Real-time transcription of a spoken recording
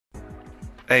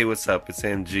Hey, what's up? It's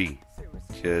MG.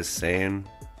 Just saying,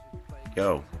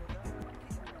 yo,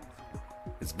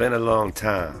 it's been a long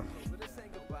time.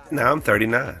 Now I'm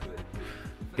 39.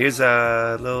 Here's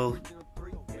a little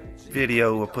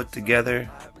video I put together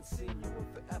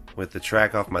with the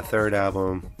track off my third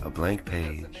album, A Blank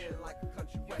Page.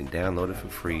 You can download it for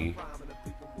free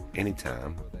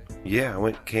anytime. Yeah, I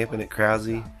went camping at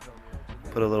Krause,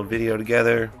 put a little video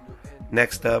together.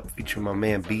 Next up, featuring my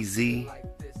man BZ.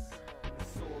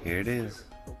 Here it is.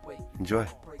 Enjoy.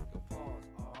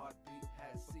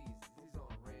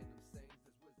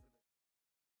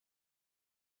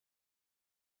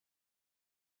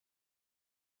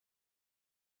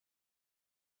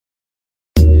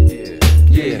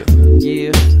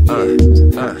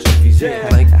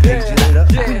 Blank paging it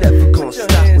up. We never gonna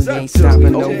stop, we ain't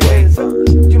stopping no way.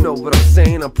 You know what I'm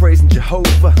saying, I'm praising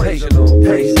Jehovah. Hey,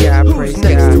 praise God, who's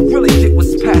next to really get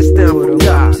what's passed down from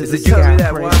God? Is it you? Tell me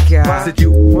that, why? Is it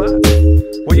you? What?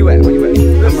 Where you at? Where you at?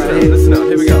 Listen up,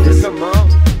 here we go. Come on.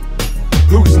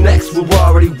 Who's next? We're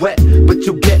already wet, but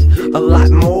you'll get a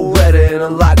lot more wetter and a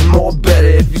lot more better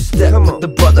if you step with the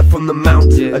brother from the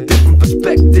mount. A different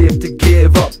perspective to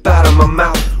give up out of my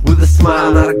mouth with a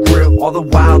smile, not a grill. All the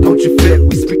while, don't you fit?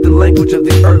 We speak the language of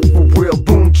the earth for real.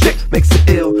 Boom, chick makes it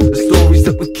ill. The stories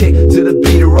that we kick to the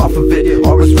beat are off of it,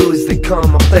 are as real as they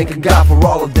come. I'm thanking God for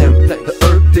all of them. The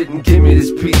earth didn't give me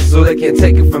this piece, so they can't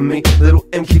take it from me. Little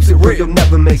M keeps it real,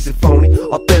 never makes it phony.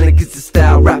 Authentic is the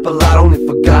style, rap a lot only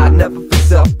for God, never for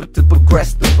self, but to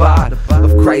progress the body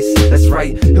of Christ. That's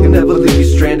right, he'll never leave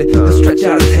you stranded. He'll stretch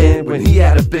out his hand when he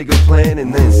had a bigger plan,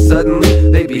 and then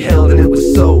suddenly they beheld and it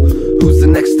was so. Who's the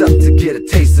next up to get a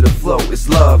taste of the flow? It's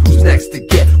love. Who's next to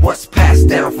get what's passed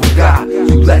down from God?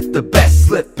 You let the best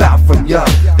slip out from ya.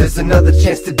 There's another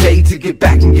chance today to get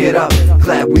back and get up.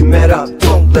 Glad we met up,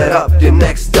 don't let up, you're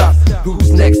next up.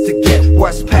 Who's next to get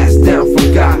what's passed down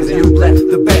from God? You let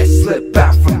the best slip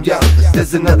out from ya.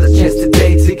 There's another chance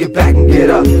today to get back and get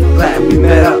up. Glad we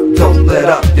met up, don't let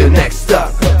up, you're next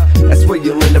up. That's where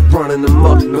you'll end up running them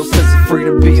up. No sense of free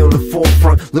to be on the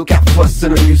forefront. Look out for us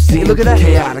in a new scene. Look at that.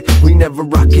 Chaotic, we never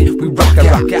rock it, we rock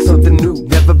out. Something new,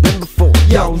 never been before.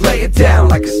 Yo, lay it down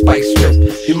like a spike strip.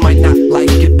 You might not like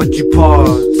it, but you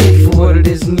pause. Take it for what it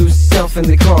is and lose yourself in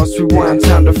the cause. Rewind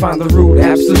time to find the root,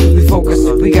 absolutely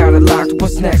focused. We got it locked,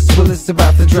 what's next? Well, it's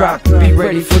about to drop. Be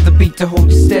ready for the beat to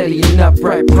hold you steady and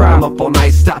upright prop. I'm up all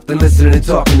night, stopped and listening and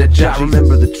talking to Jah.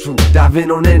 Remember the truth, dive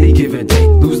in on any given day.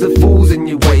 Lose the fools in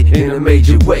your way in a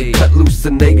major way. Cut loose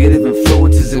the negative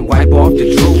influences and wipe off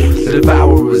your drool. The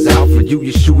devourer is out for you,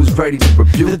 your shoe is ready to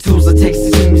rebuke. The tools it takes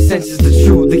to give me senses the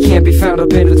truth. They can't be found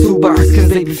up in a toolbox, cause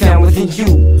they be found within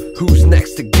you. Who's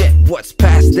next to get what's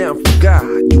passed down from God?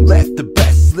 You let the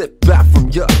best slip out from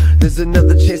ya. There's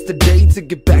another chance today to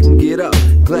get back and get up.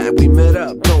 Glad we met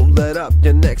up, don't let up,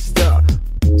 you're next up.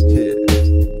 Yeah.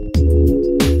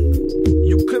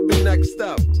 You could be next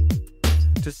up.